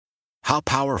How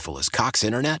powerful is Cox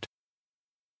Internet?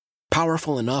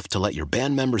 Powerful enough to let your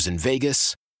band members in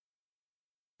Vegas,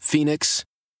 Phoenix,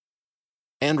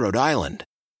 and Rhode Island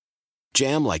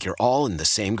jam like you're all in the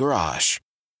same garage.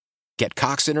 Get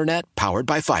Cox Internet powered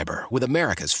by fiber with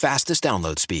America's fastest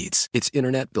download speeds. It's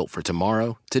internet built for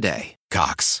tomorrow, today.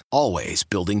 Cox, always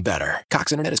building better.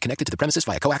 Cox Internet is connected to the premises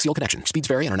via coaxial connection. Speeds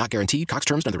vary and are not guaranteed. Cox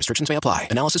terms and other restrictions may apply.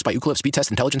 Analysis by Ookla Speed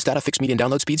Test Intelligence Data. Fixed median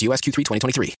download speeds. US Q3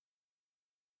 2023.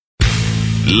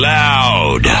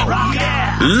 Loud.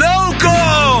 Local.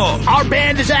 Our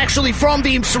band is actually from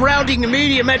the surrounding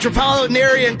immediate metropolitan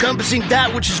area encompassing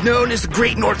that which is known as the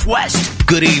Great Northwest.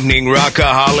 Good evening,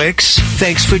 Rockaholics.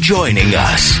 Thanks for joining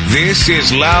us. This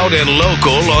is Loud and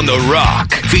Local on The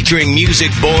Rock, featuring music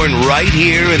born right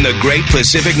here in the Great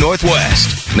Pacific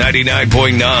Northwest.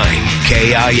 99.9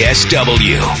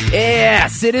 KISW.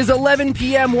 Yes, it is 11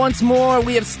 p.m. once more.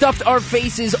 We have stuffed our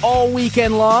faces all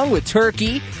weekend long with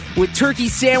turkey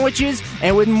sandwiches,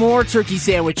 and with more turkey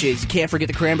sandwiches. You can't forget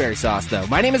the cranberry sauce, though.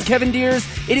 My name is Kevin Deers.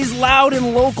 It is Loud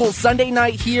and Local Sunday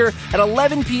night here at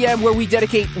 11 p.m. where we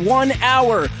dedicate 1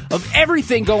 hour of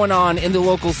everything going on in the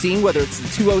local scene, whether it's the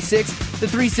 206, the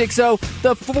 360,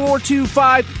 the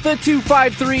 425, the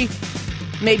 253,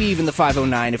 maybe even the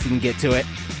 509 if we can get to it.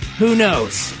 Who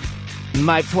knows?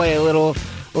 Might play a little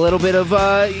bit of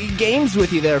games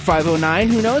with you there, 509.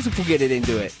 Who knows if we'll get it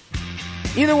into it.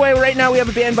 Either way, right now we have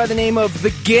a band by the name of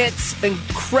The Gits,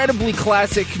 incredibly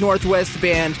classic Northwest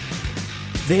band.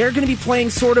 They're going to be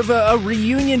playing sort of a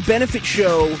reunion benefit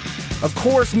show. Of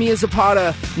course, Mia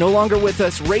Zapata no longer with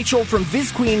us. Rachel from Viz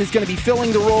Queen is going to be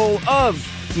filling the role of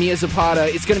Mia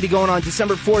Zapata. It's going to be going on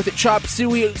December 4th at Chop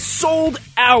Suey. Sold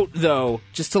out, though.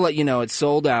 Just to let you know, it's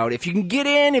sold out. If you can get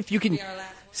in, if you can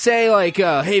say, like,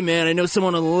 hey, man, I know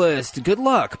someone on the list, good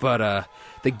luck. But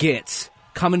The Gits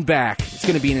coming back. It's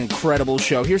going to be an incredible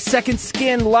show. Here's Second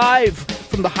Skin live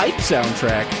from the Hype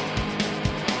soundtrack.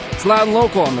 It's Loud and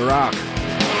Local on The Rock.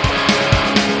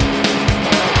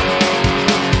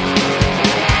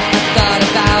 Thought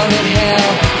about it,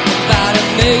 hell, about a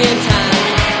million times.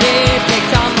 It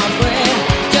takes all my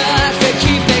breath just to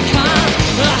keep it calm.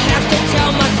 I have to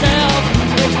tell myself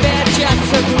it's better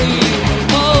just to breathe,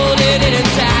 hold it in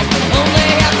intact.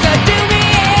 Only have to do me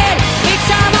in each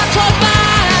time I close my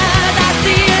eyes. I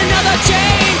see another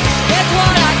change. It's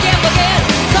what I can't forget,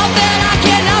 something I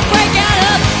cannot break out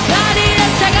of. I need a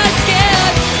second skin,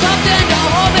 something to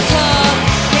hold me tough.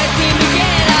 Can't seem to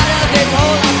get out of this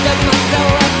hole. I'm stuck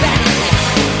myself back.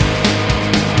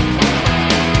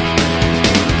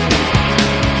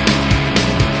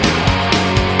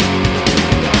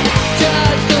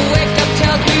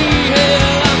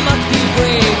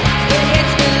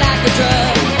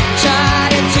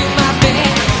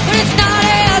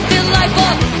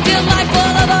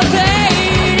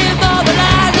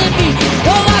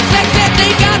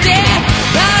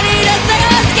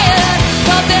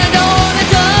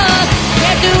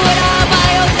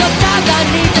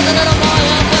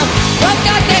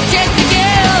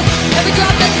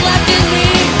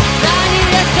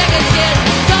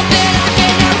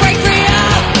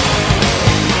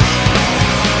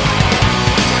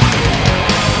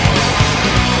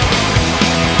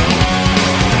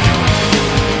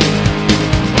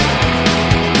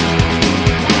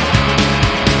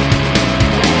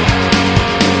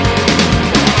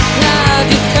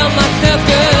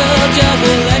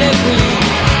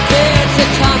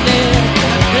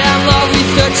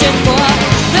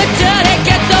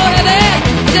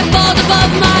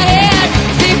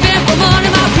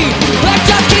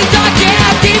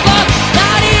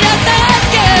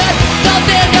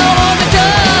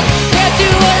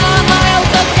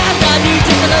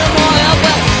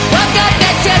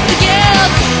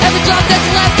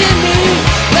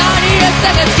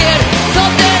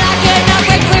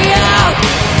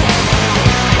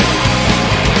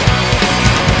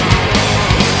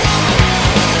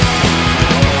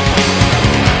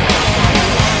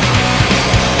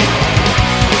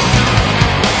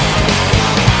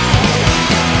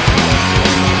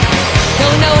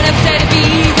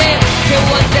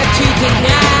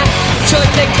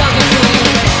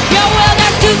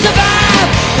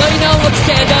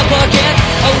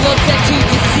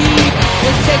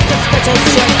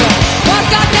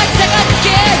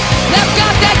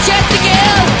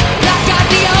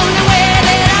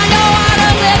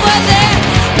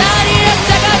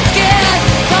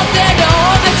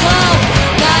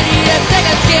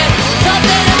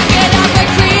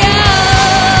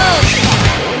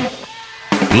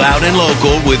 Loud and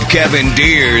Local with Kevin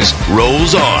Deers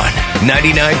rolls on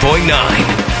 99.9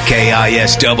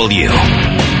 KISW.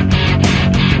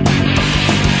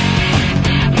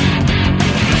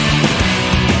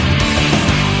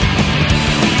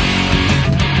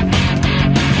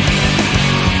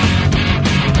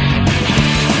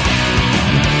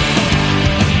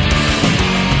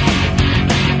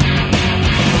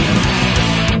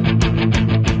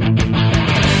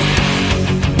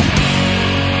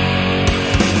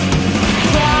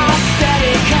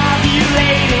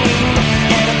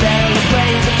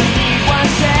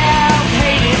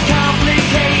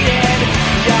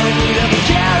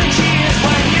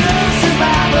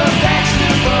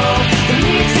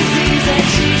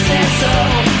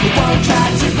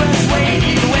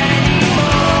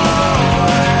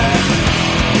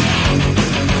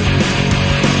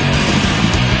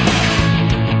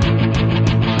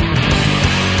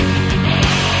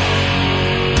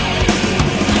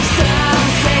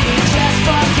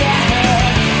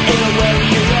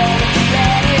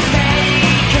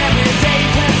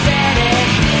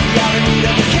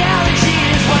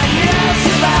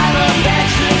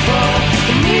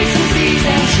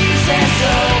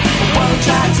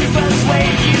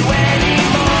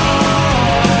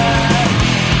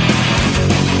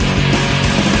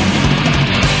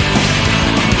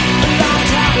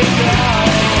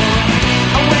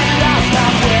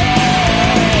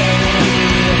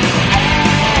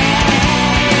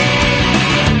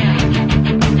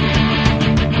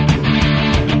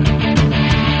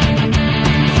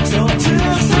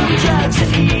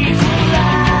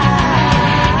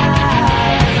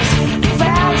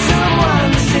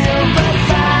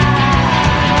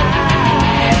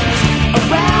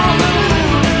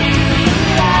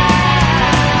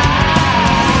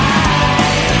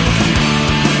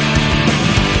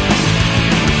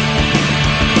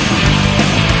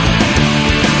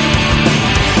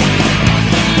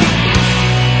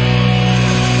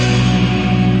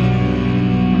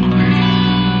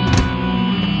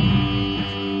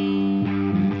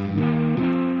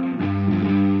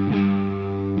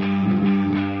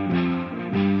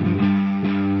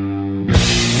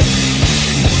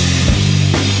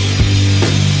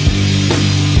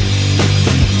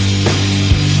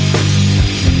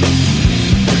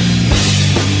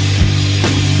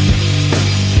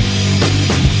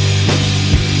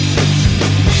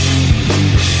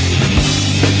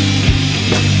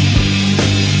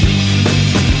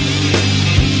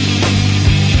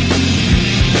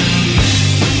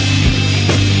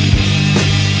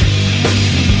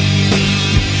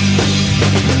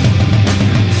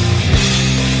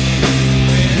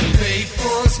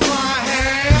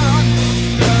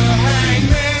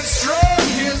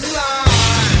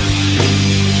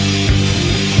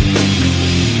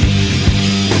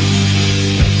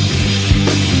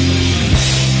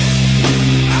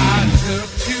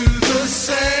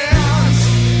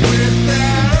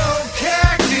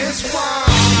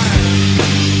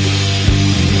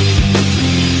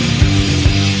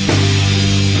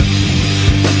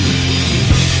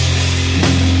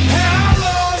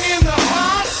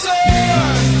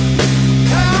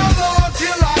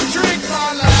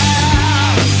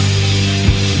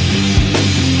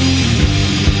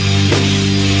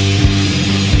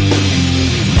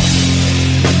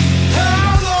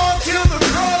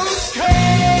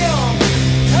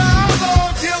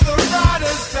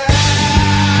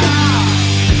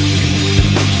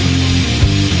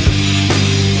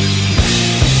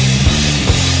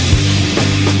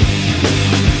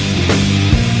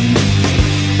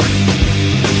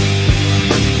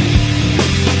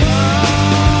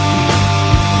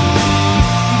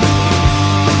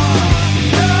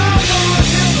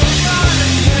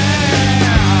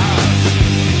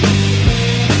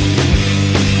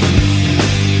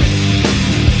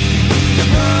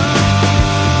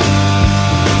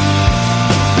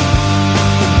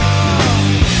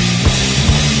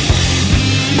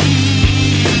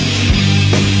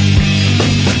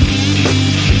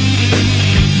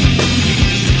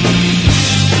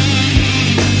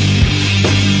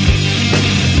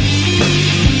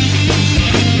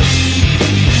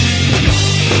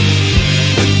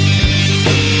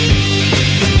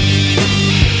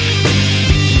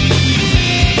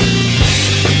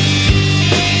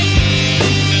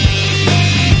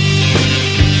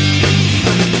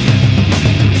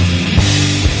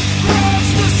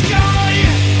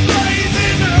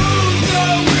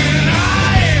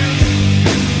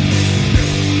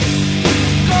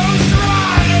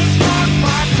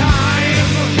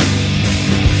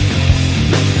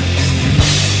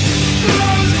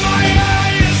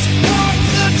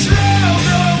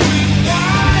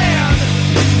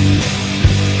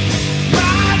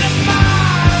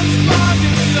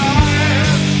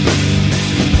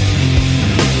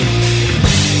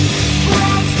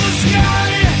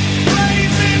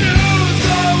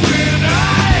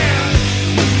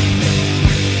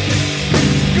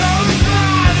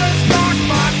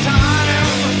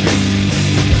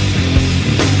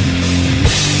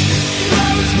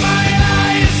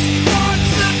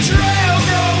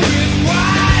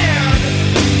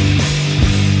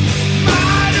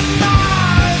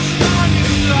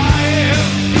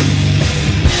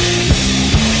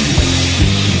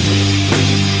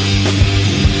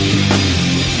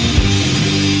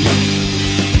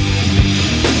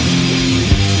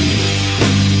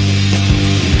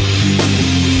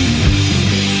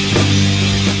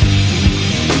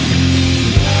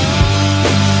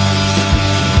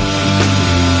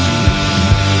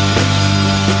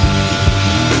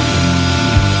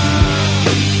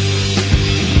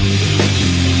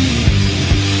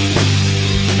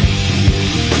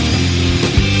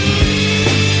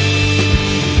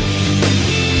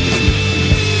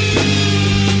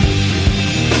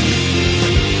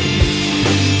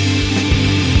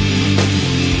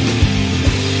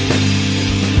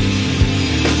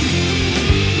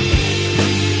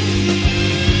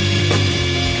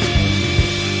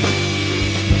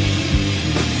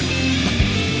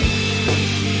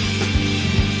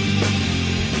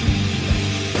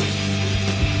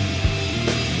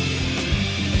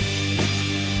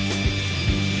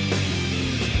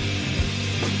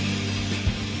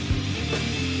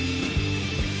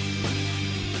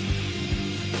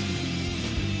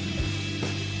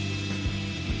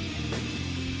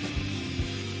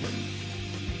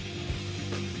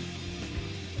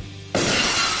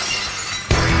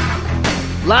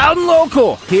 Loud and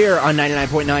Local here on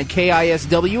 99.9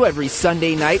 KISW every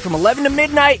Sunday night from 11 to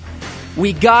midnight.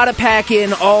 We gotta pack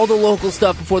in all the local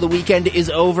stuff before the weekend is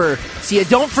over. So you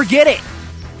don't forget it.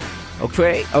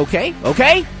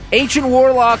 Okay? Ancient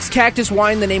Warlocks, Cactus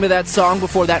Wine, the name of that song.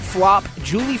 Before that, Flop,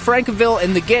 Julie Frankoville,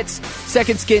 and The Gits.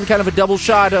 Second Skin, kind of a double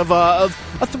shot of a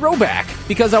throwback.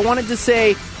 Because I wanted to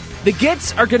say, The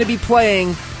Gits are going to be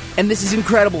playing, and this is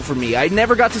incredible for me. I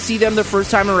never got to see them the first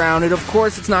time around, and of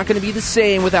course it's not going to be the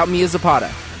same without Mia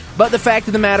Zapata. But the fact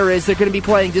of the matter is, they're going to be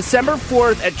playing December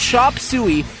 4th at Chop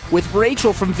Suey with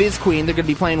Rachel from Viz Queen. They're going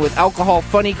to be playing with Alcohol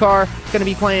Funny Car, going to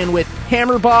be playing with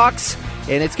Hammerbox,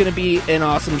 and it's going to be an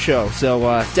awesome show. So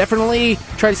definitely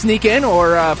try to sneak in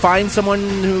or find someone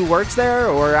who works there,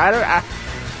 or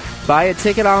buy a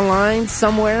ticket online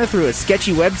somewhere through a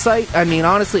sketchy website. I mean,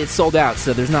 honestly, it's sold out,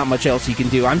 so there's not much else you can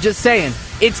do. I'm just saying,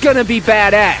 it's going to be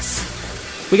badass.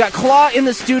 We got Claw in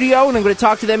the studio, and I'm going to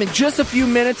talk to them in just a few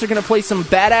minutes. They're going to play some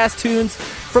badass tunes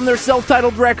from their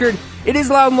self-titled record. It is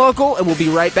Loud and Local, and we'll be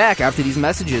right back after these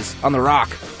messages on The Rock.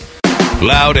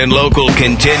 Loud and Local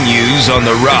continues on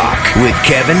The Rock with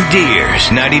Kevin Deers,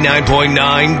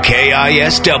 99.9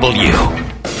 KISW.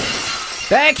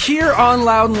 Back here on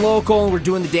Loud and Local, we're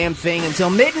doing the damn thing until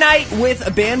midnight with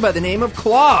a band by the name of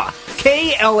Claw.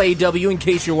 K-L-A-W, in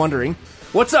case you're wondering.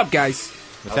 What's up, guys?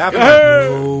 What's happening?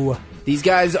 Hey! These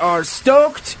guys are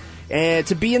stoked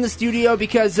to be in the studio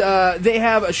because they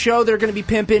have a show they're going to be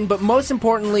pimping, but most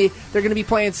importantly, they're going to be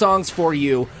playing songs for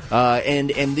you.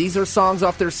 And these are songs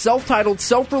off their self-titled,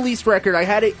 self-released record.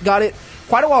 Got it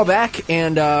quite a while back,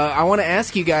 and I want to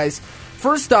ask you guys,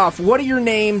 first off, what are your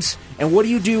names, and what do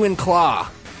you do in Claw?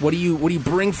 What do you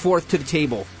bring forth to the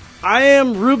table? I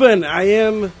am Ruben. I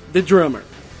am the drummer.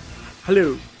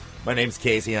 Hello. My name's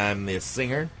Casey. I'm the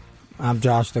singer. I'm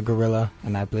Josh the Gorilla,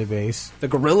 and I play bass. The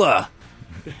Gorilla.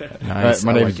 Nice.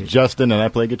 My name's Justin, and I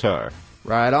play guitar.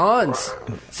 Right on.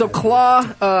 So,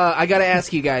 Claw, I got to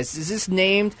ask you guys, is this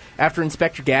named after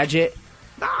Inspector Gadget?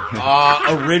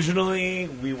 Originally,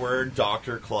 we were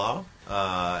Dr. Claw,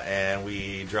 and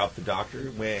we dropped the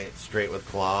doctor, went straight with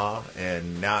Claw,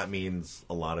 and now it means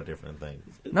a lot of different things.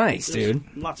 Nice, dude.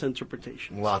 Lots of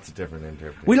interpretation. Lots of different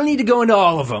interpretations. We don't need to go into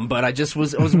all of them, but I just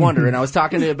was wondering. I was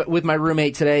talking with my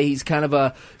roommate today. He's kind of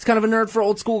a nerd for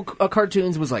old school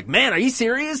cartoons. Was like, man, are you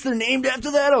serious? They're named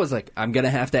after that? I was like, I'm gonna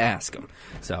have to ask him.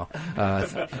 So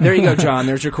there you go, John.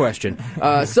 There's your question.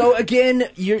 So again,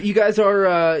 you guys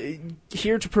are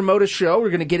here to promote a show. We're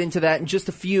gonna get into that in just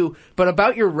a few. But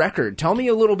about your record, tell me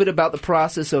a little bit about the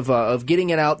process of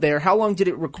getting it out there. How long did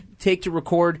it take to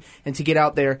record and to get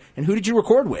out there? And who did you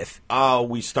record with?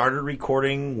 We started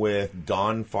recording with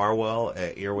Don Farwell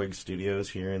at Earwig Studios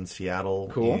here in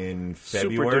Seattle in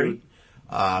February.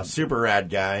 Super rad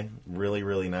guy. Really,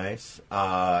 really nice.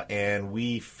 And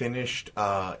we finished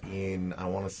in, I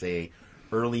want to say,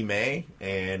 early May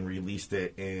and released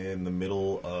it in the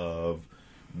middle of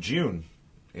June,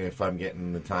 if I'm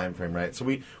getting the time frame right. So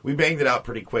we banged it out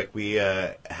pretty quick. We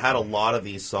had a lot of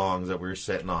these songs that we were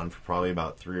sitting on for probably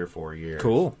about 3 or 4 years.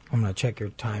 Cool. I'm going to check your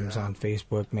times on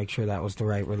Facebook, make sure that was the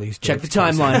right release date. Check the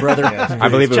timeline, brother. Yeah, I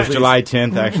believe it was July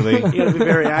 10th, actually. You gotta be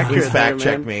very accurate. Please fact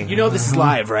there, check man. me. You know this is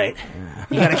live, right?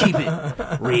 You gotta keep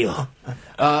it real.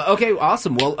 Okay,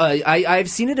 awesome. Well, I've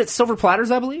seen it at Silver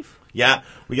Platters, I believe. Yeah,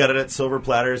 we got it at Silver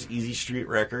Platters, Easy Street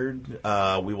Record.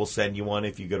 We will send you one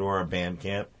if you go to our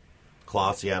Bandcamp.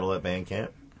 Claw Seattle at Bandcamp.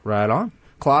 Right on.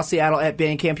 Claw Seattle at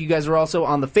Bandcamp. You guys are also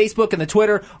on the Facebook and the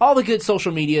Twitter, all the good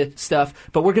social media stuff.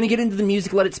 But we're going to get into the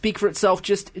music, let it speak for itself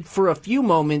just for a few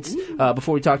moments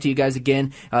before we talk to you guys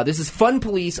again. This is Fun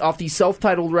Police off the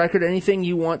self-titled record. Anything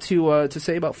you want to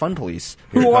say about Fun Police?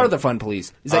 Who are the Fun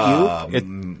Police? Is that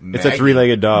you? It's a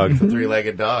three-legged dog. It's a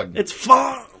three-legged dog. It's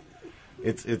fun.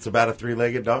 It's about a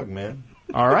three-legged dog, man.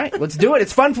 All right, let's do it.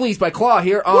 It's Fun Police by Claw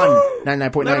here on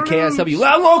 99.9 KSW.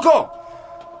 Loud Local!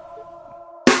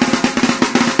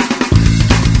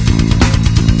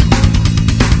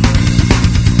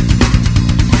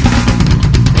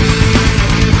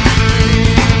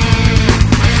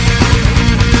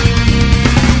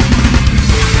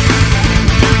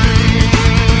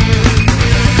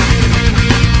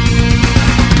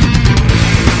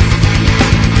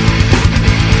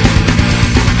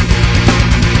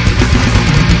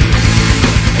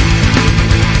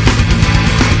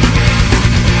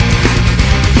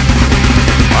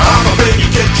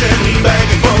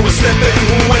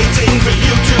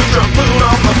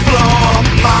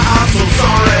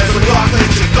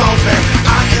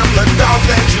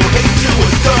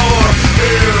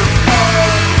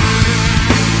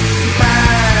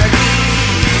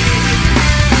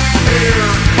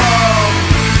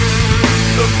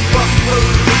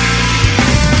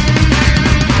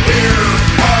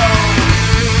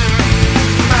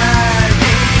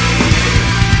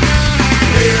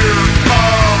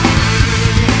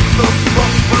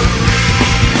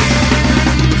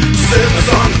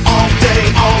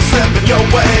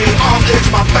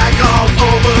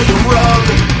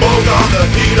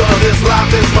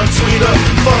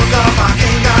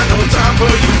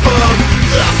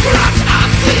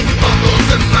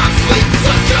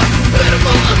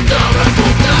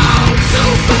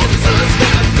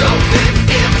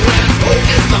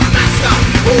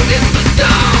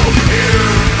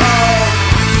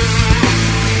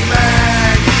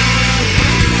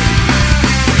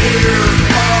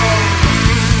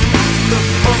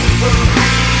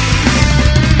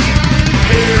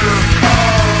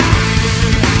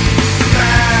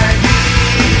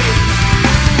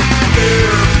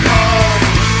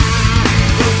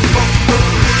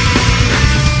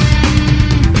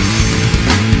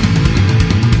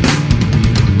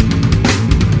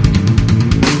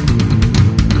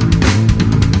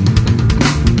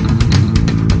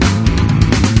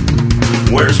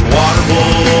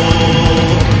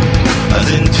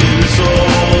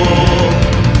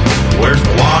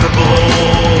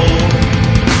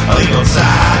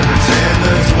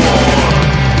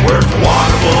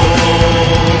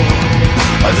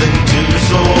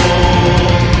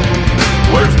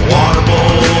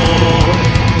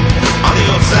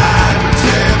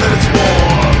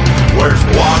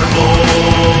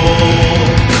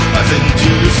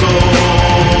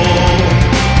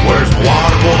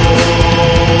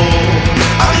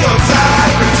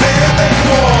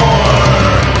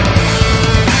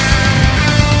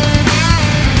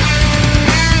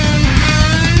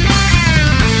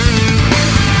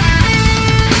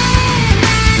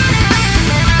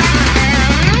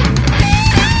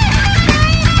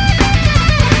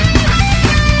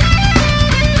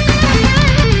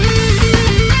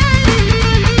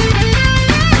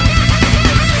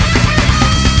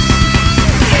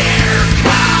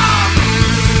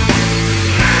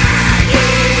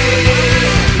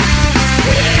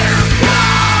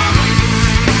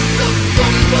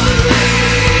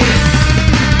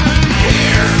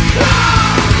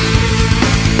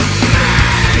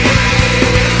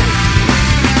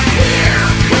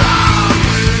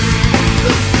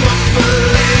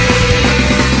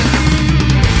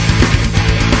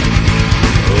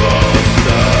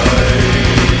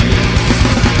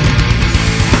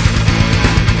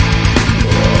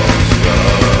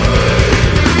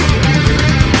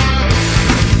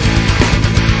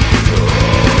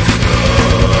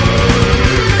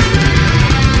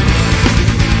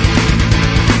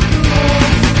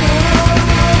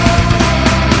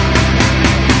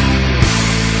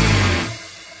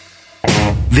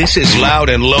 This is Loud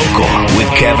and Local with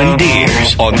Kevin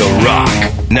Deers on The Rock.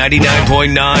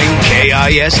 99.9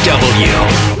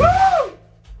 KISW. Woo!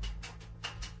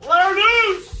 Let her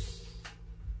loose!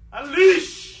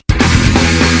 Unleash!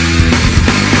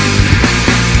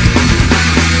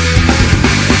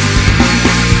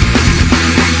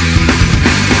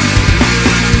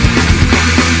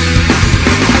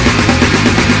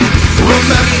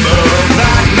 Remember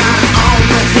that night on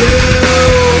the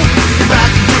hill,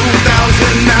 back in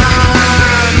 2009.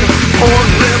 On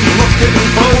rim looking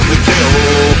for the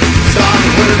kill.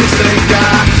 Started with a snake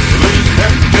eye. These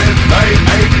pictures, they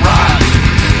ain't right.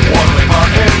 What are they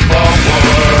hunting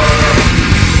forward?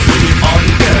 The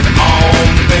undead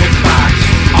on big backs,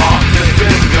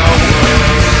 artistic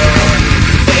goers.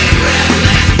 They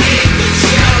really keep the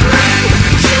children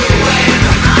chewing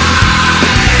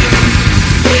behind.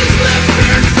 These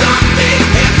lifters, zombie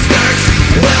hipsters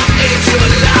will eat you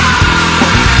alive.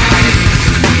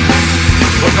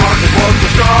 Regardless what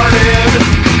was started,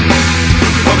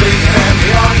 the big and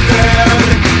the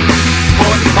undead,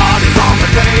 putting bodies on the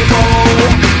table,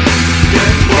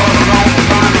 getting blood on the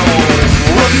final.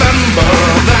 Remember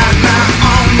that night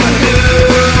on the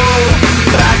hill,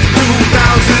 back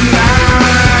 2009.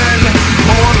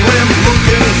 On rim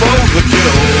looking for the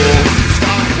kill.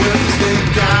 Start with the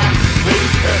stick guy.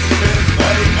 These pictures,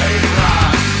 they ain't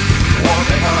right. What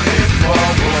they hunting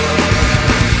forward.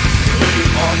 The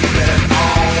undead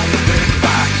on big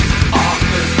backs,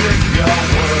 artistic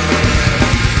goers.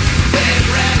 They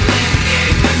really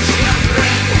keep the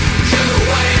children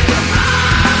chewing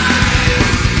behind.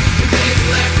 These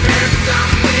liquors,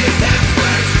 zombie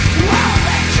hipsters will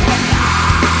eat you alive.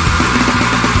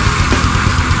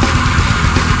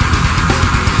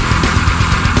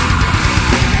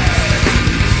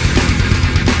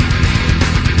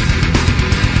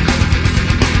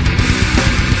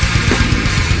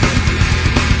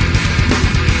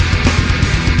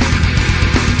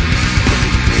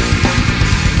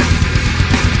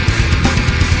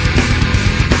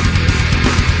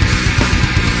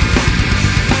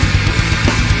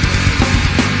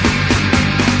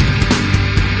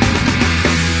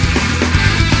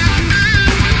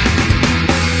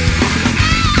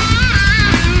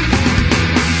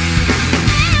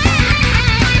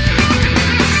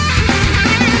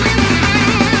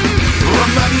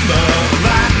 Remember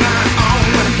that night on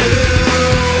the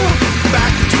hill,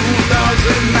 back in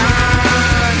 2009.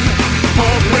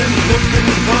 Home when looking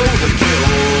for the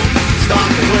kill,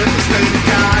 starting with the snake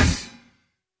guy.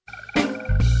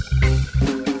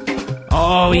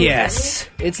 Oh, yes.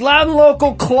 It's Loud and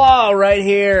Local Claw right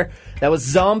here. That was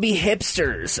Zombie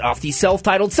Hipsters off the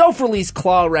self-titled, self-released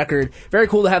Claw record. Very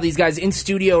cool to have these guys in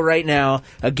studio right now.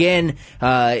 Again,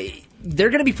 they're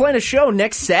going to be playing a show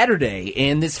next Saturday,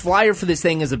 and this flyer for this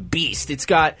thing is a beast. It's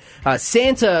got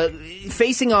Santa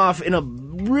facing off in a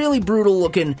really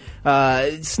brutal-looking,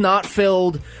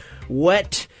 snot-filled,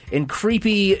 wet, and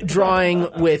creepy drawing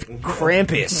with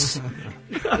Krampus.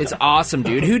 It's awesome,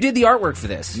 dude. Who did the artwork for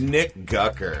this? Nick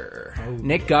Gucker.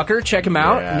 Nick Gucker, check him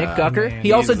out. Yeah, Nick Gucker. man.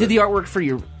 He also He's did the artwork for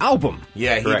your album.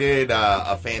 Yeah, he Correct. did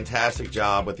a fantastic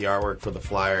job with the artwork for the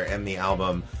flyer and the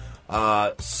album.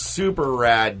 Super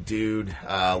rad dude.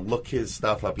 Look his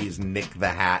stuff up. He's Nick the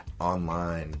Hat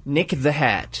online. Nick the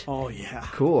Hat. Oh, yeah.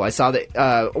 Cool. I saw that.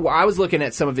 I was looking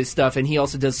at some of his stuff, and he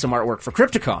also does some artwork for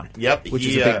Crypticon. Yep, which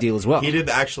is a big deal as well. He did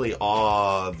actually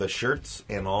all the shirts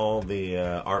and all the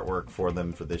artwork for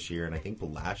them for this year, and I think the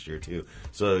last year too.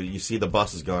 So you see the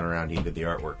buses going around. He did the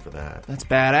artwork for that. That's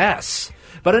badass.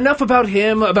 But enough about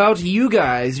him. About you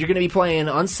guys. You're going to be playing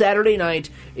on Saturday night.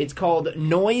 It's called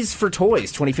Noise for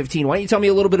Toys 2015. Why don't you tell me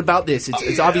a little bit about this?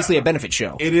 It's obviously a benefit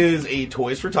show. It is a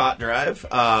Toys for Tot drive.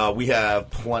 We have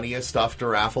plenty of stuff to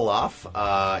raffle off.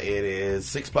 It is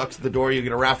 $6 at the door. You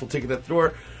get a raffle ticket at the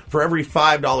door. For every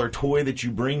 $5 toy that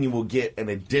you bring, you will get an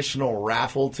additional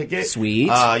raffle ticket. Sweet.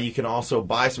 You can also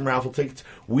buy some raffle tickets.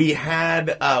 We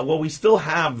had, we still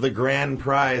have the grand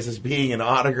prize as being an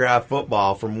autographed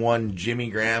football from one Jimmy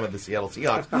Graham of the Seattle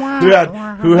Seahawks,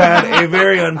 who had a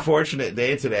very unfortunate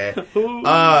day today.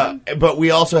 But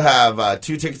we also have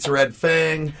 2 tickets to Red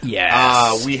Fang.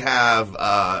 Yes. We have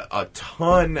a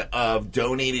ton of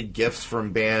donated gifts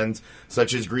from bands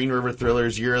such as Green River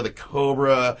Thrillers, Year of the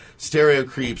Cobra, Stereo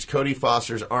Creeps, Cody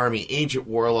Foster's Army, Ancient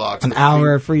Warlocks. An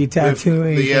hour of free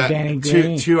tattooing from Danny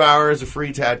Green. 2 hours of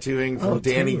free tattooing from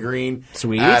Danny Green.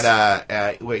 Sweet.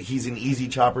 He's in Easy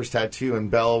Choppers Tattoo in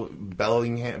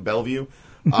Bellevue.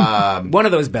 One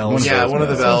of those bells. Yeah, one of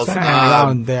the bells.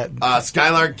 Around that.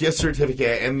 Skylark gift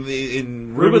certificate,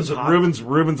 and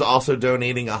Ruben's also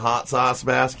donating a hot sauce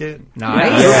basket.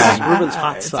 Nice. Yeah. Ruben's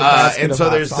hot sauce. And so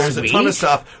there's a ton of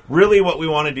stuff. Really, what we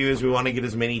want to do is we want to get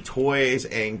as many toys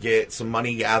and get some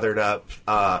money gathered up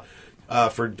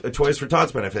for Toys for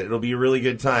Tots benefit. It'll be a really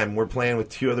good time. We're playing with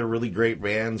 2 other really great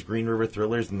bands, Green River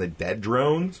Thrillers and the Dead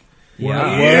Drones.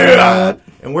 Yeah.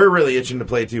 And we're really itching to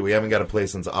play, too. We haven't got to play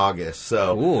since August.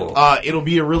 So it'll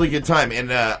be a really good time.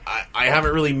 And I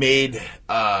haven't really made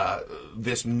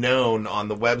this known on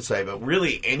the website, but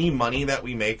really any money that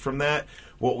we make from that,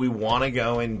 what we want to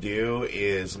go and do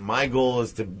is, my goal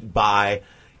is to buy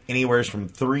anywhere from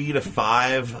 3 to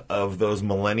 5 of those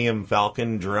Millennium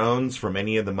Falcon drones from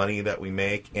any of the money that we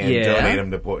make and donate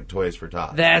them to Toys for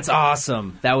Tots. That's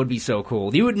awesome. That would be so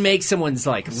cool. You would make someone's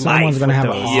life. Someone's gonna have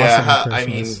an awesome Yeah, Christmas. I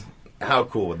mean, how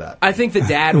cool would that be? I think the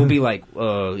dad will be like,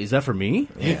 is that for me?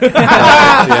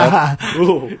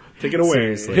 Ooh, take it away.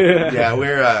 Seriously. Yeah,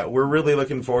 we're really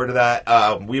looking forward to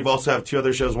that. We've also have 2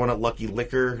 other shows, one at Lucky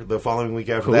Liquor the following week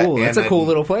after that. Cool. That's a cool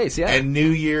little place, yeah. And New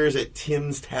Year's at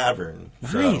Tim's Tavern.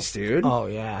 Nice, dude. Oh,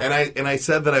 yeah. And I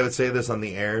said that I would say this on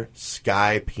the air,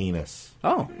 Sky Penis.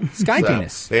 Oh, Sky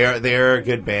Penis. They are a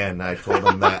good band. I told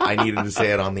them that I needed to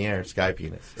say it on the air, Sky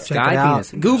Penis. So. Sky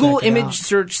Penis. Google image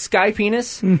search Sky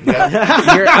Penis.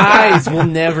 Your eyes will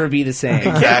never be the same.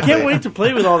 Exactly. Can't wait to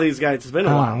play with all these guys. It's been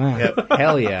a while. Man. Yep.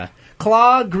 Hell yeah.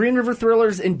 Claw, Green River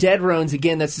Thrillers, and Dead Drones.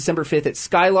 Again, that's December 5th at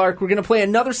Skylark. We're going to play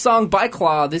another song by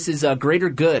Claw. This is Greater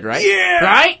Good, right? Yeah!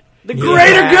 Right? The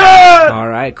Greater Good! All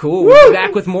right, cool. We'll be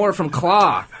back with more from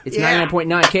Claw. It's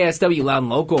 99.9 KSW, loud and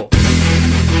local.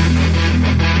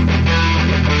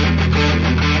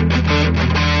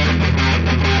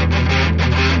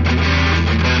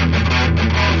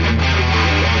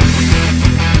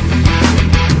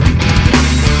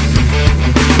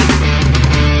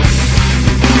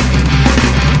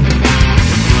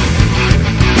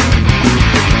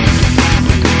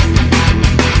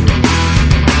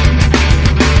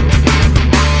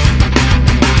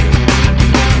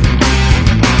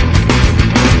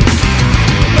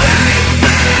 Let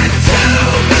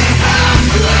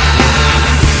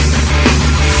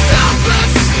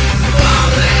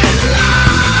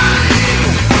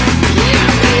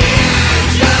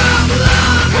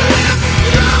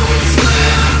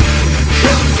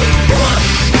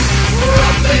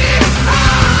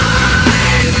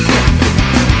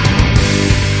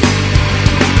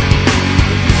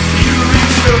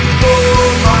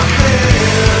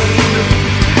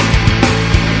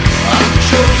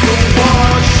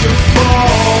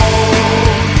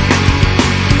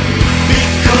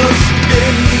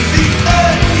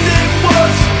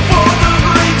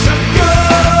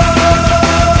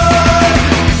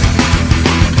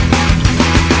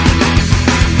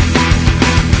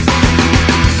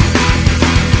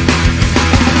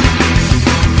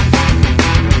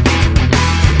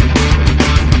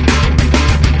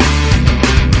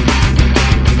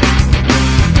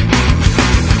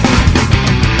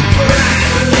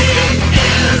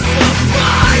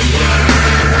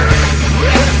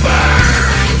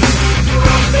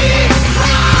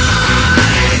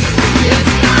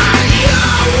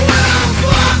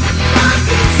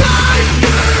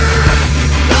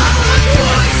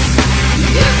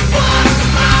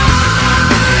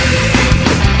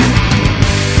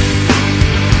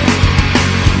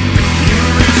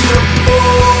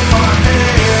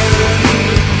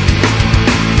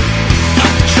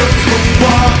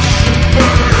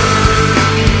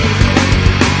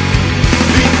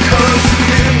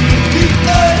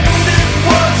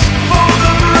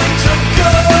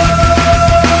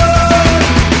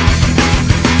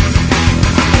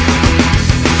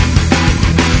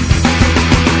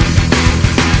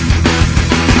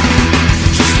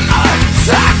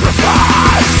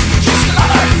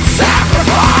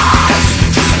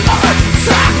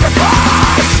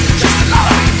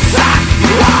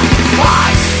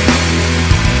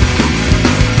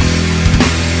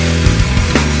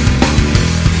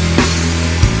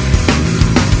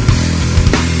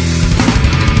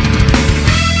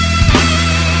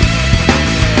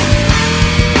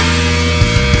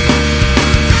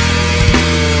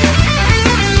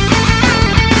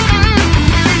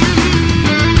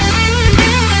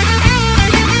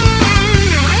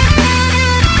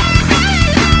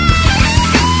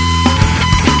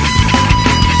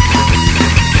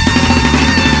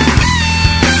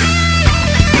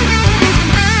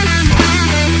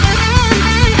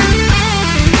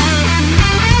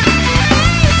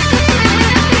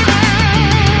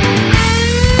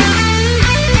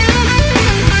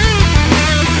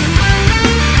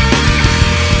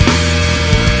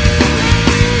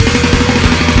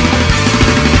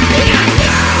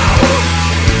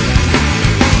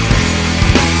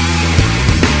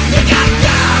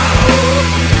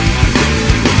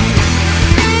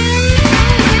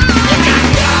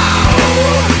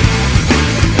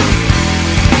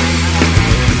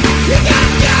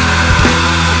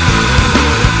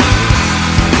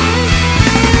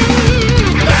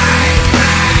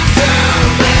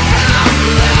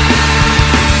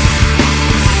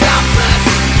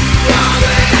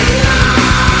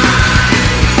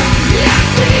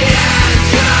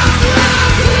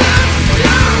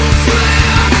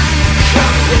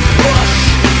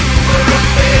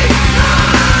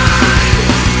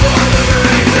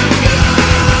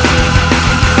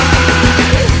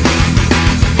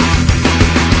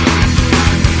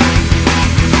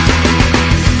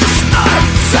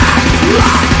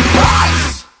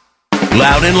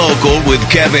Loud and Local with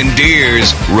Kevin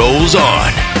Deers rolls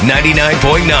on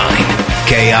 99.9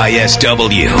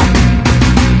 KISW.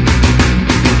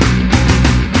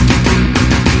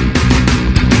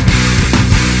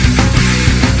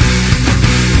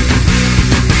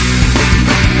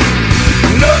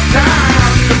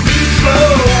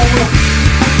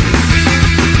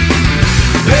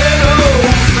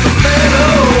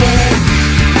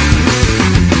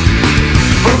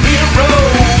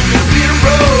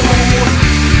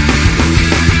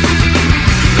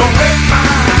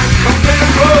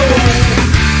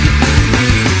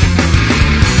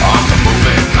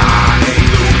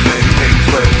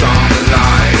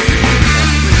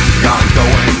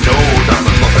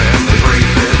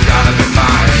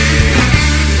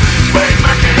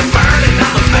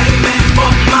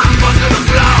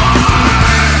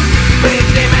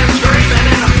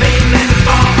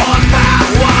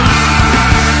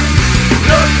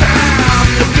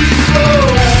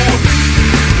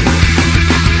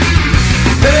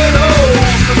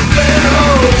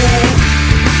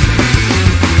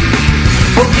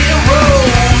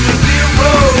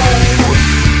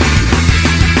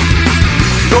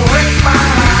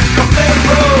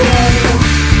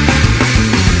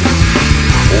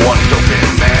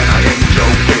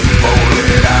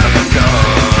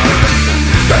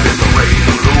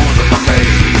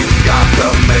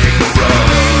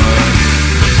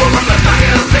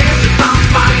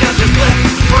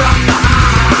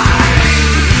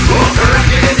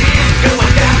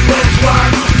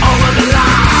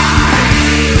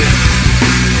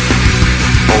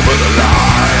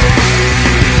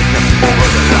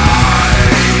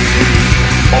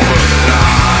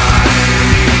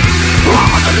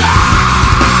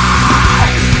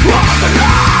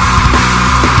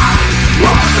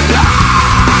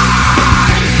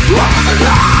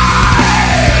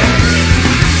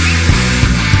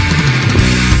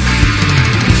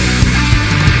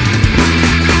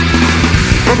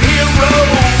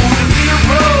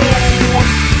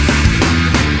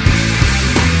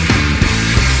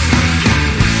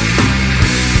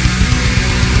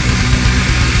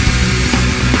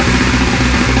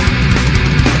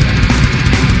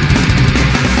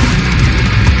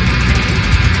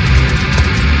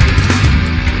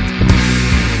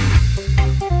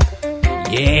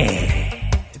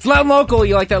 Loud and Local,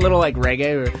 you like that little like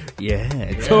reggae? Or,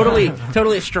 yeah, totally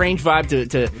a strange vibe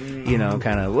to you know,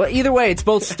 kind of. Well, either way, it's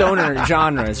both stoner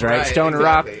genres, right? Stoner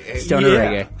rock, stoner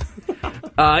reggae.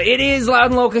 It is Loud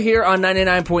and Local here on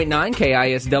 99.9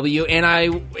 KISW, and I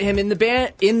am in the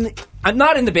band. I'm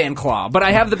not in the band Claw, but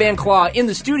I have the band Claw in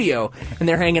the studio, and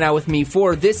they're hanging out with me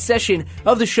for this session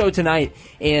of the show tonight,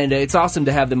 and it's awesome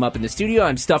to have them up in the studio.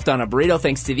 I'm stuffed on a burrito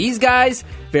thanks to these guys.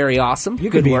 Very awesome. You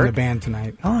Good could be work. in the band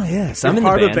tonight. Oh, yes. I'm in the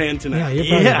part band. of the band tonight. Yeah, you're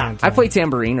part of the band tonight. I play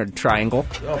tambourine or triangle.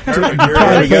 Oh, perfect.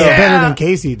 Probably better than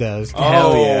Casey does.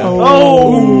 Hell yeah.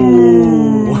 Oh.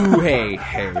 Hey,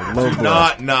 local. Do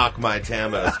not knock my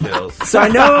tambo skills. So I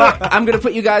know I'm going to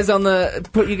put you guys on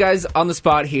the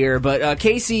spot here, but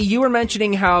Casey, you were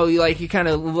mentioning how you kind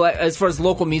of, as far as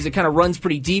local music, kind of runs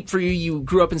pretty deep for you. You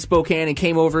grew up in Spokane and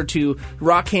came over to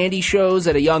rock candy shows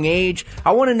at a young age.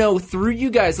 I want to know through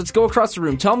you guys. Let's go across the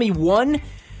room. Tell me one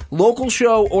local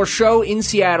show or show in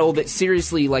Seattle that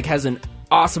seriously has an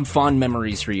awesome fond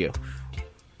memories for you.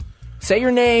 Say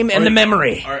your name and the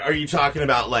memory. Are you talking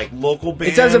about local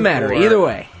band? It doesn't matter. Either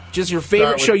way. Just your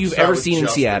favorite show you've ever seen in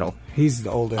Seattle. He's the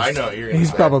oldest. I know.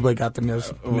 He's probably got the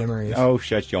most memories. Oh,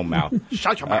 shut your mouth.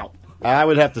 Shut your mouth. I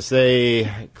would have to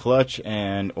say Clutch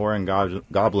and Oren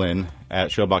Goblin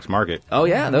at Showbox Market. Oh,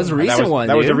 yeah. That was a recent one,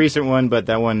 That was a recent one, but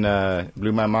that one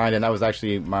blew my mind, and that was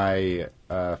actually my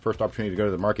first opportunity to go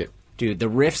to the market. Dude,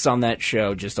 the riffs on that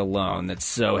show just alone, that's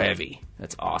so heavy.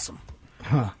 That's awesome.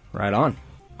 Huh. Right on.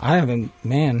 I haven't,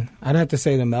 I'd have to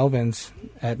say the Melvins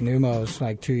at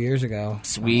Numos 2 years ago.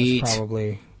 Sweet. That was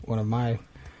probably one of my...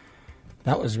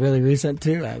 That was really recent,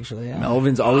 too, actually. Yeah.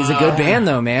 Melvin's always a good band,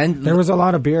 though, man. There was a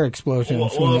lot of beer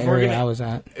explosions in the area I was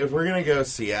at. If we're going to go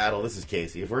Seattle, this is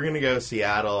Casey. If we're going to go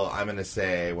Seattle, I'm going to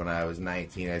say when I was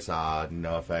 19, I saw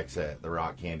NoFX at the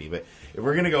Rock Candy. But if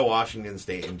we're going to go Washington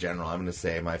State in general, I'm going to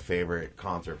say my favorite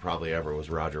concert probably ever was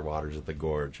Roger Waters at the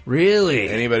Gorge. Really?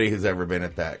 Anybody who's ever been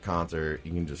at that concert,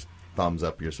 you can just thumbs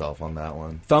up yourself on that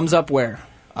one. Thumbs up where?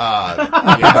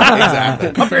 Yeah,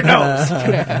 exactly. Up your nose.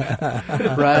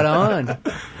 Right on.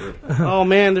 Oh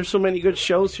man, there's so many good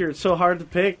shows here. It's so hard to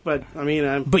pick, but I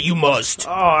mean, but you must.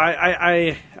 Oh,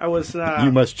 I was.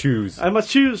 You must choose. I must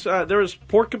choose. There was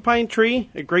Porcupine Tree,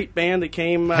 a great band that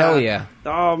came. Hell yeah.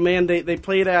 Oh man, they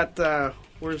played at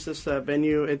where's this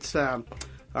venue? It's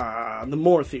the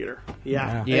Moore Theater.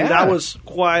 Yeah. Yeah. And that was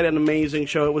quite an amazing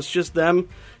show. It was just them,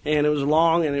 and it was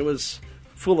long, and it was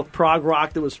full of prog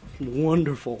rock that was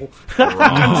wonderful.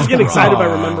 I'm just getting excited by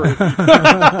remembering.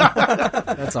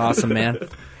 That's awesome, man.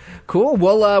 Cool.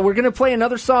 Well, we're going to play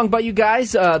another song by you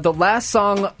guys. The last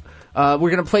song we're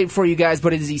going to play it for you guys,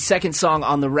 but it is the second song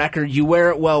on the record, You Wear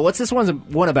It Well. What's this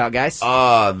one about, guys?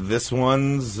 This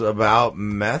one's about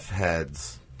meth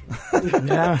heads.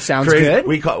 Yeah. Sounds Crazy. good.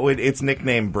 We call it's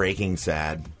nicknamed Breaking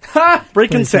Sad.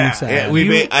 Breaking Sad. Yeah,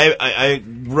 I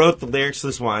wrote the lyrics to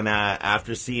this one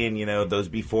after seeing those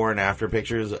before and after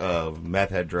pictures of meth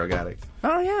head drug addicts.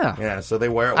 Oh, yeah. Yeah, so they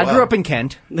wear it well. I grew up in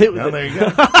Kent. Well, there you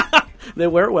go. They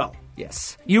wear it well.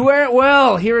 Yes. You Wear It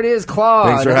Well. Here it is, Claw.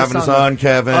 Thanks for having us on,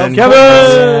 Kevin.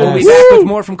 Kevin! We'll be back with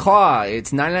more from Claw.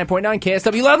 It's 99.9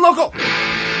 KSW Loud and Local.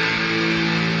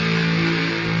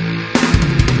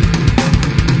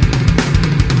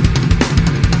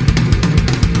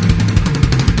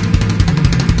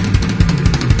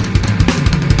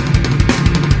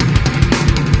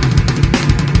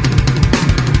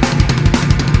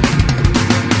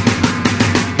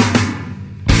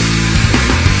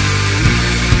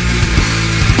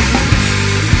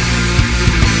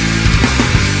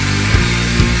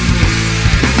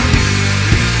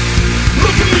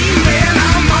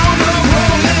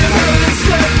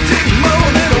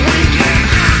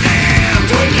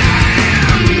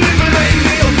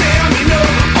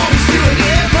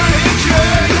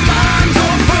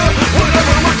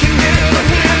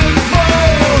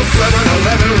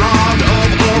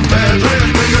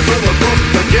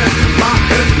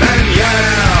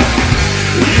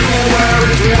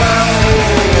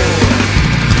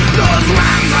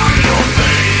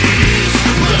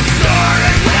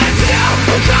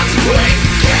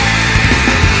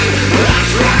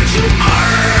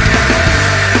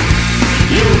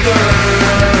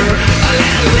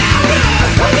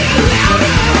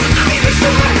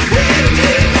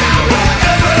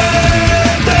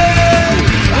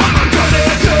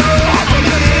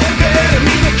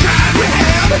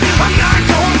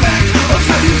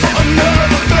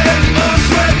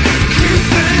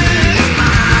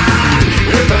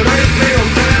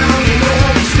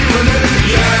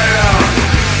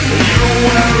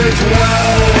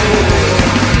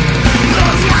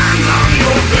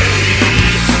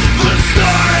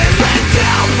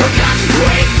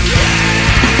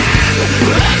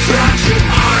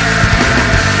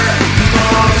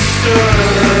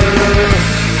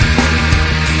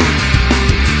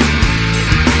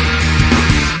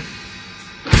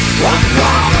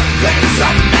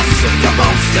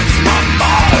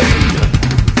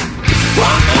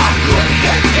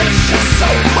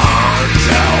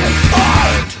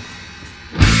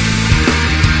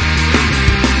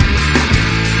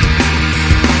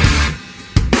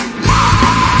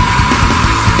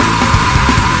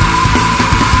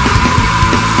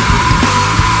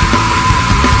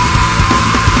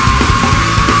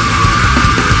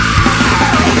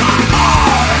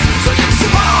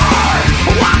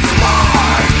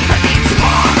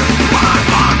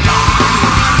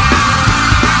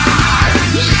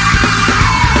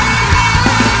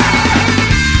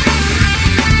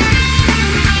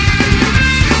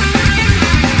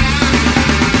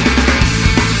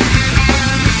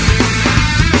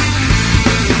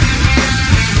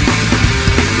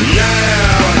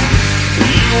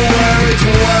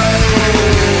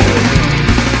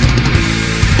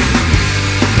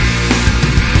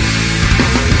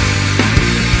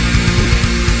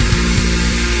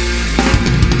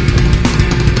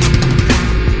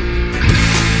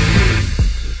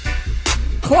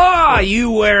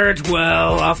 You Wear It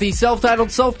Well, off the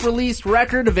self-titled, self-released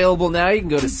record, available now. You can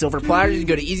go to Silver Platters, you can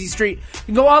go to Easy Street, you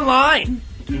can go online,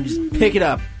 you can just pick it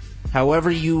up however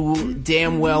you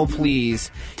damn well please.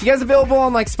 You guys available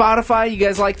on, like, Spotify? You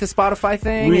guys like the Spotify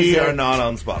thing? We are not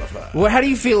on Spotify. Well, how do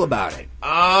you feel about it?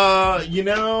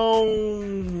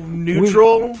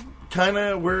 Neutral. Kind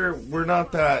of, we're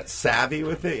not that savvy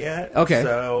with it yet. Okay.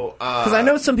 So, because I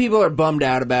know some people are bummed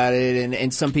out about it,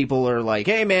 and some people are like,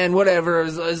 "Hey, man, whatever.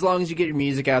 As long as you get your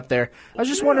music out there." I was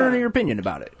just wondering your opinion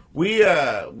about it. We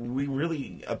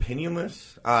really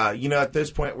opinionless. At this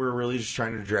point, we're really just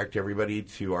trying to direct everybody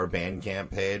to our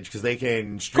Bandcamp page because they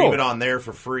can stream it on there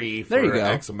for free for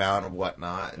X amount of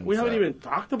whatnot. And we haven't even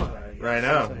talked about it. Right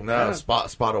now, no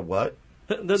spot of what?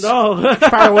 No.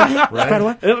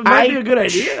 Right? It might be a good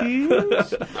idea.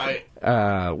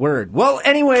 Word. Well,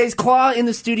 anyways, Claw in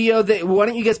the studio. Why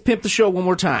don't you guys pimp the show one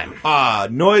more time?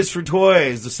 Noise for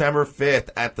Toys, December 5th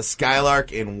at the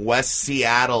Skylark in West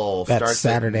Seattle. That's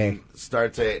Saturday.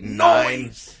 Starts at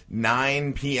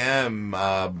 9 p.m.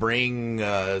 Bring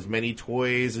as many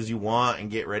toys as you want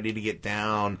and get ready to get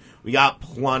down. We got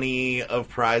plenty of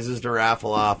prizes to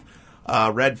raffle off.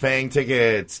 Red Fang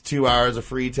tickets, 2 hours of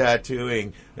free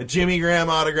tattooing, a Jimmy Graham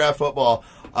autograph football.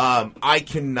 I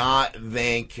cannot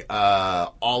thank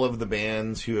all of the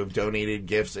bands who have donated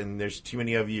gifts, and there's too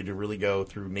many of you to really go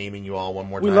through naming you all one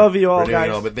more time. We love you all,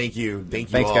 guys. But thank you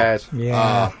Thanks, all. guys.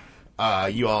 Yeah.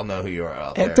 You all know who you are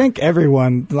out there. And thank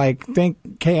everyone.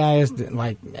 Thank KIS,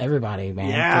 everybody, man.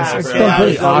 Yeah, it's been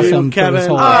pretty awesome. Kevin. For this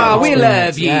whole We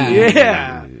experience. love you.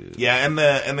 Yeah. Yeah, and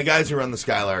the guys who run the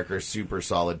Skylark are super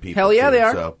solid people. Hell yeah, too, they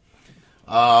are. So,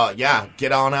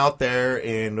 get on out there,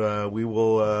 and we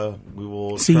will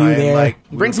See try you and there.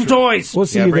 Bring some toys. We'll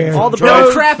see you bring there. some All the toys. No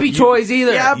bros. crappy toys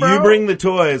either. Yeah, bro. You bring the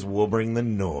toys, we'll bring the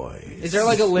noise. Is there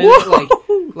like a limit?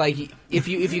 like if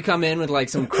you come in with like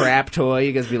some crap toy,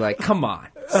 you guys be like, come on,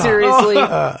 seriously.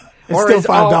 It's still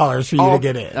 $5 for you to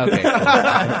get in. Okay,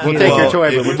 cool. We'll take your toy,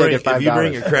 if but we'll you take it $5. If you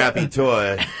bring a crappy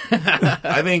toy,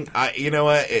 I think you know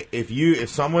what? If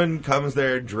someone comes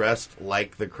there dressed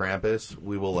like the Krampus,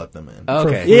 we will let them in.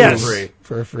 Okay. Yes. For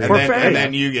free. For free. And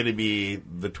then you get to be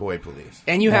the toy police.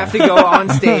 And you have to go on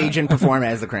stage and perform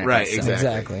as the Krampus. Right, So,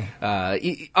 exactly.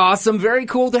 awesome. Very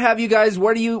cool to have you guys.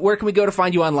 Where can we go to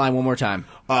find you online one more time?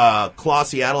 Claw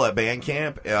Seattle at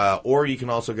Bandcamp, or you can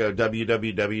also go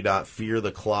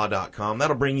www.feartheclaw.com.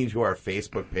 That'll bring you to our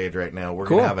Facebook page right now. We're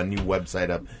going to have a new website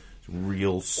up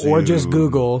real soon. Or just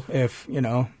Google if,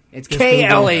 It's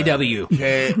KLAW.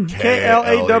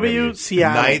 KLAW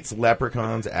Seattle. Knights,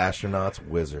 Leprechauns, Astronauts,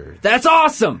 Wizards. That's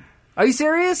awesome. Are you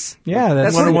serious? Yeah,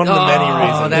 that's one of the many reasons.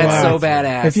 Oh, that's why. so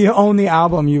badass. If you own the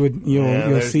album,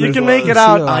 you'll see. You can make it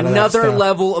out Another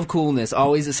level of coolness,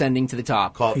 always ascending to the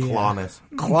top. Called Clawness.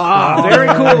 Claw. Very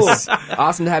cool.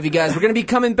 Awesome to have you guys. We're going to be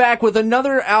coming back with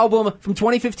another album from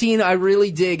 2015 I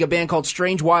really dig, a band called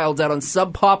Strange Wilds out on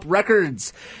Sub Pop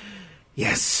Records.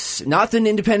 Yes, not an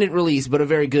independent release, but a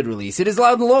very good release. It is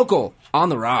Loud and Local on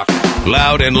The Rock.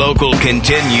 Loud and Local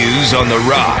continues on The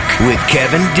Rock with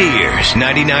Kevin Deers,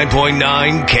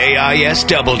 99.9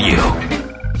 KISW.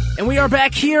 And we are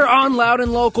back here on Loud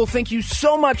and Local. Thank you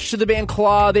so much to the band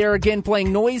Claw. They are again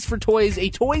playing Noise for Toys,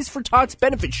 a Toys for Tots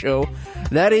benefit show.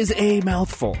 That is a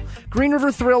mouthful. Green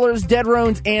River Thrillers, Dead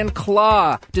Roans, and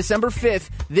Claw. December 5th,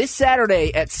 this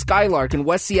Saturday at Skylark in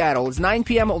West Seattle. It's 9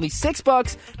 p.m., only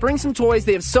 $6. Bring some toys.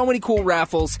 They have so many cool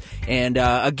raffles. And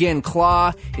again,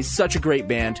 Claw is such a great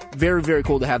band. Very, very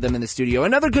cool to have them in the studio.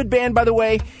 Another good band, by the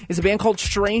way, is a band called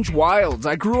Strange Wilds.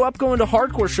 I grew up going to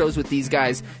hardcore shows with these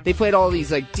guys. They played all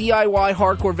these like DIY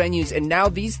hardcore venues, and now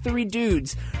these three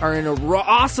dudes are in a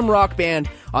awesome rock band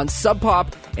on Sub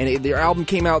Pop, and their album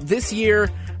came out this year.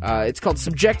 It's called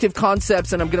Subjective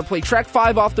Concepts, and I'm going to play track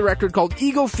 5 off the record called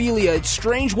Egophilia. It's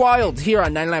Strange Wilds here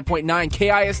on 99.9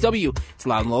 KISW. It's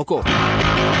Loud and Local.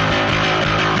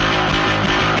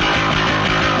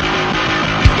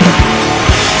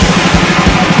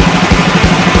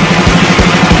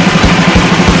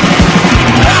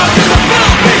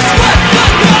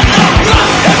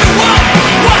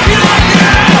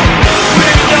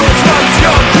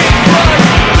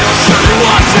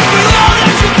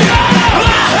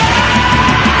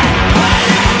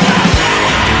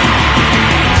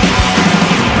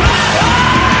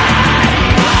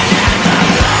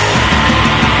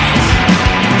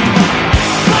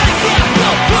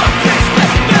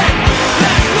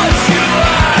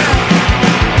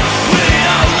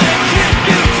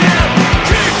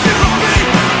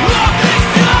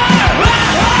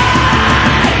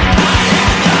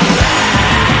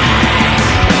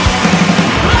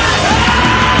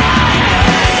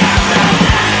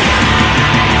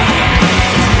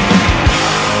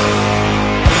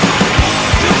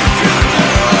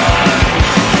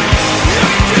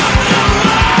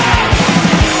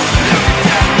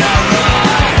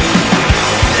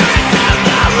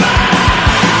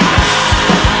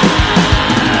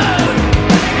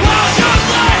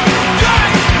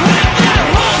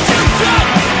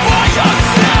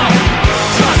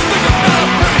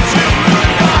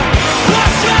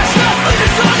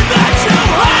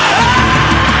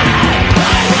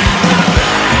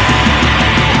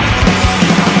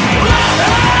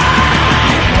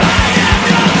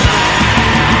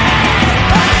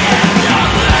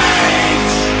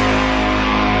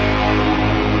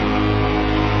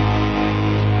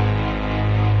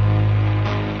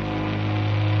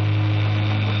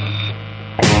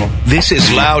 This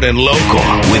is Loud and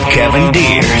Local with Kevin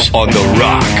Deers on The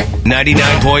Rock,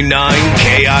 99.9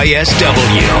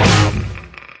 KISW.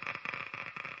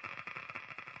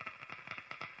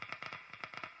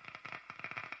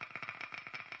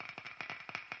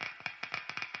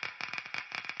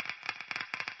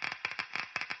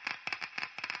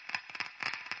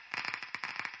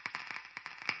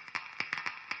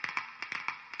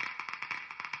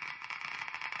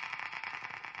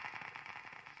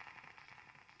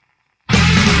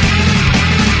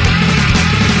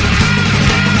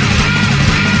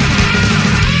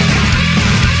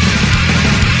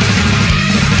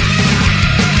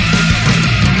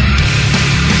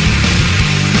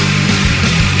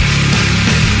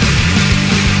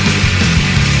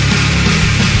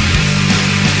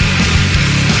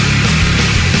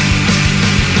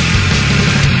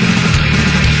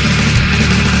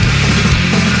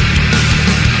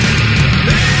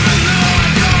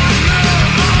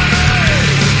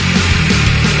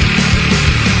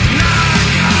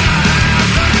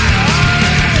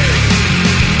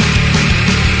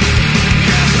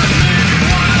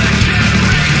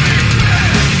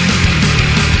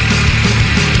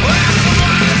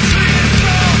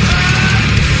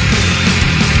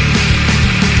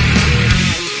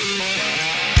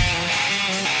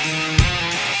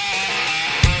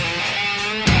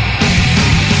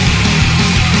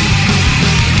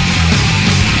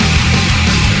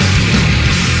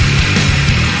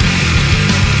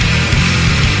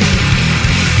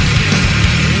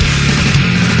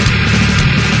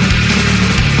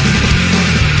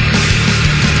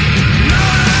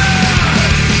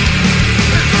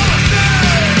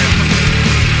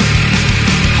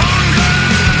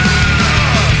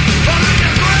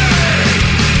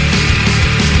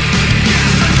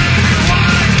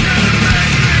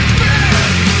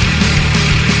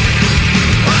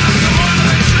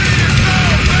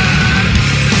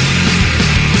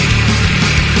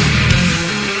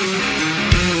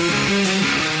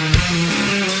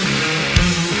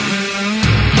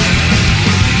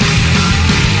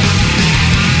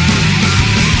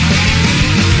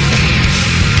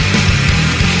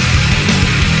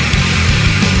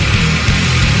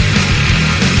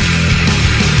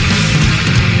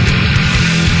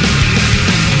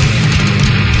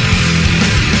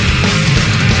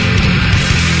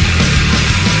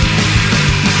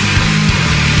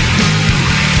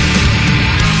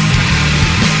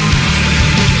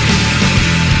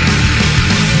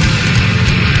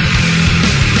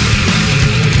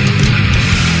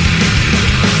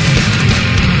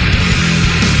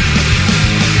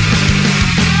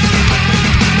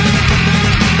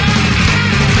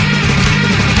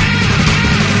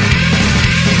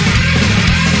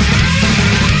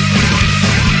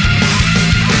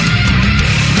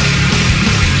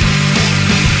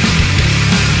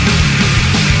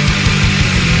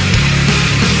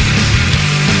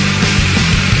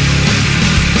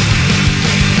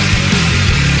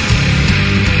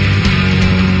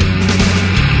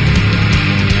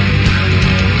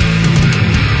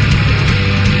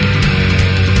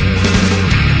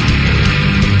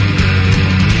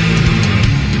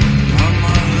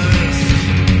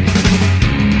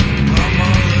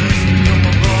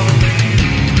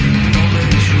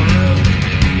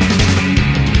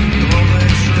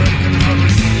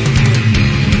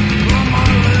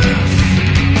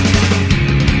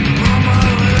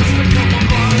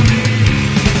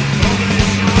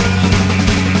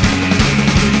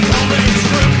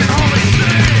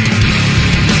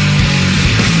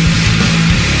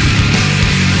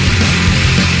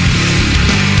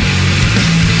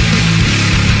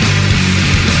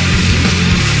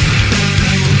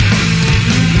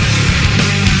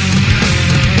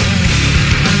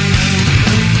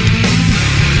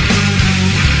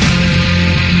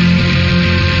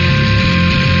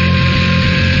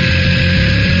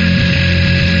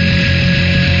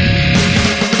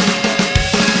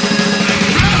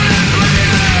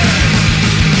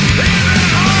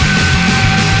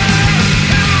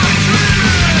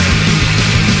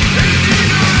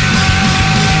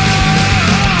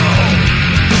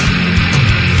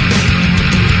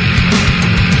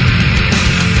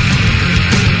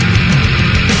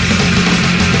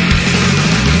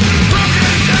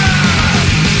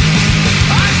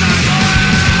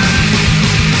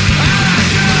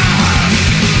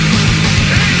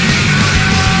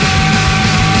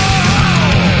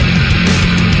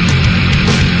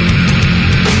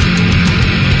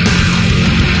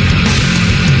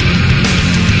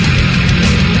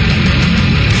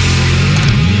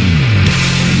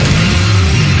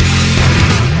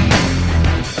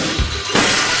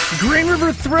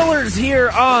 Truth Thrillers here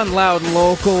on Loud and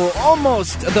Local.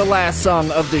 Almost the last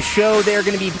song of the show. They're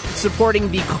going to be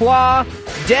supporting the Claw,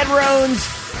 Dead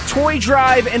Roans, Toy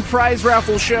Drive, and Prize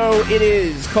Raffle show. It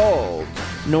is called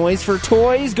Noise for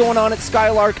Toys, going on at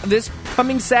Skylark this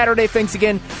coming Saturday. Thanks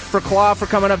again for Claw for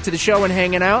coming up to the show and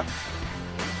hanging out.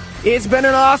 It's been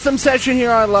an awesome session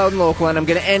here on Loud and Local, and I'm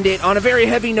going to end it on a very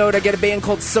heavy note. I get a band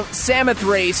called Samoth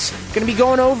Race. Going to be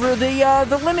going over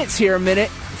the limits here a minute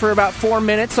for about 4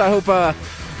 minutes. So I hope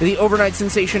the overnight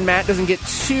sensation Matt doesn't get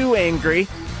too angry.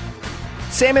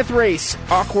 Samoth Race,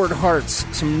 Awkward Hearts,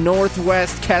 some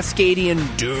Northwest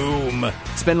Cascadian doom.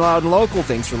 It's been Loud and Local.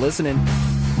 Thanks for listening.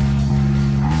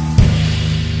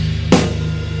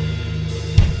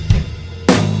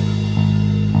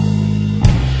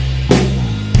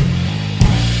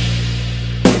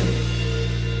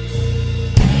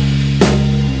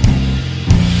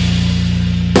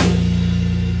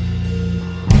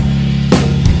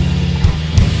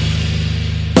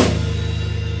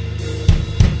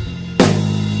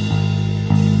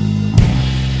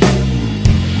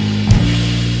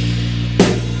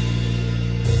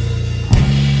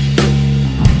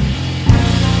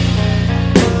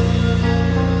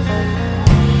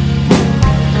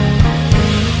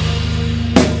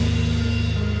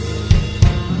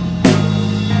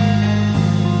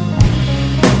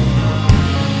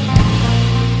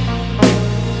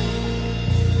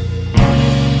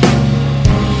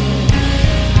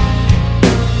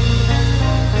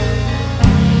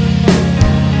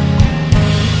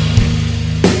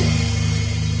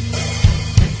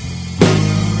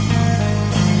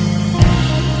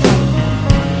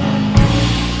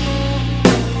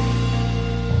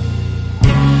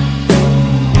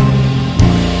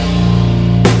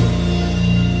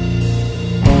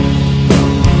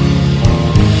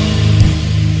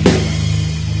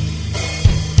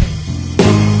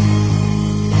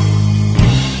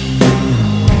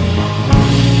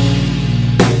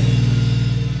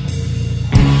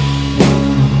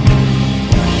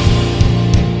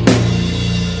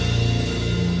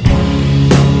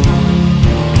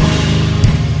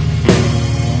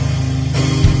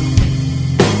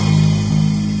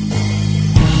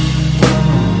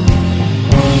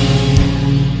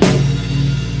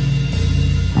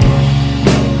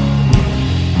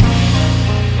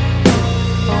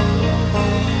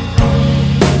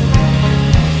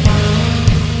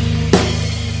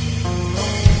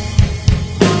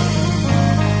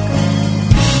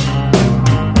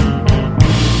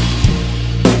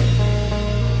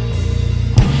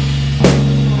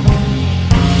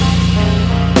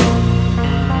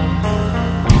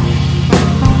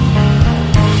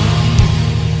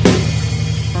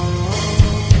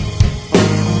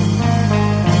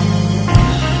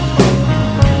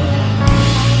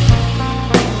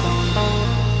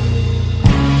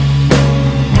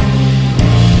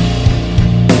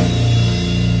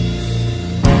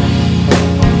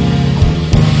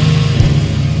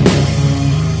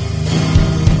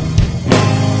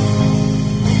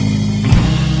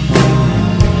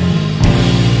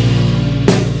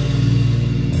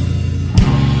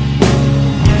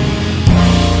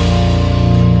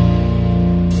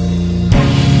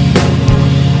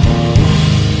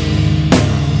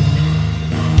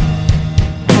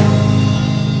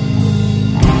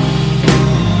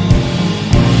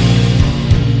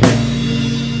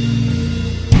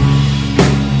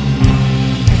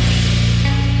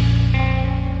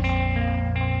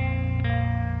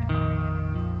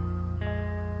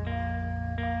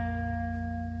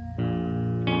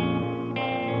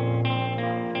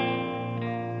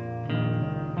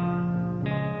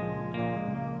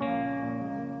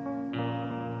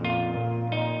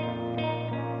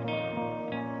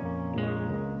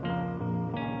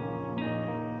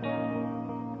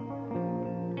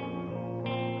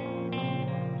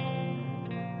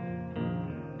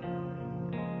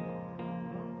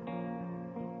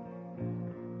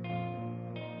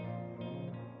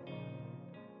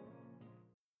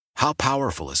 How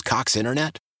powerful is Cox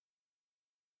Internet?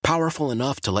 Powerful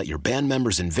enough to let your band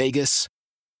members in Vegas,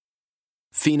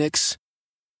 Phoenix,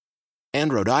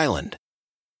 and Rhode Island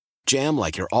jam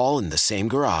like you're all in the same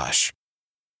garage.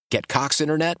 Get Cox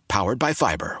Internet powered by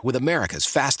fiber with America's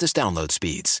fastest download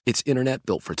speeds. It's internet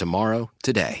built for tomorrow,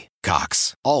 today.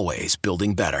 Cox, always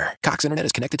building better. Cox Internet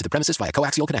is connected to the premises via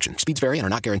coaxial connection. Speeds vary and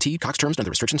are not guaranteed. Cox terms and other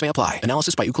restrictions may apply.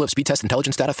 Analysis by Ookla Speed Test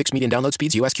Intelligence Data. Fixed median download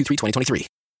speeds. US Q3 2023.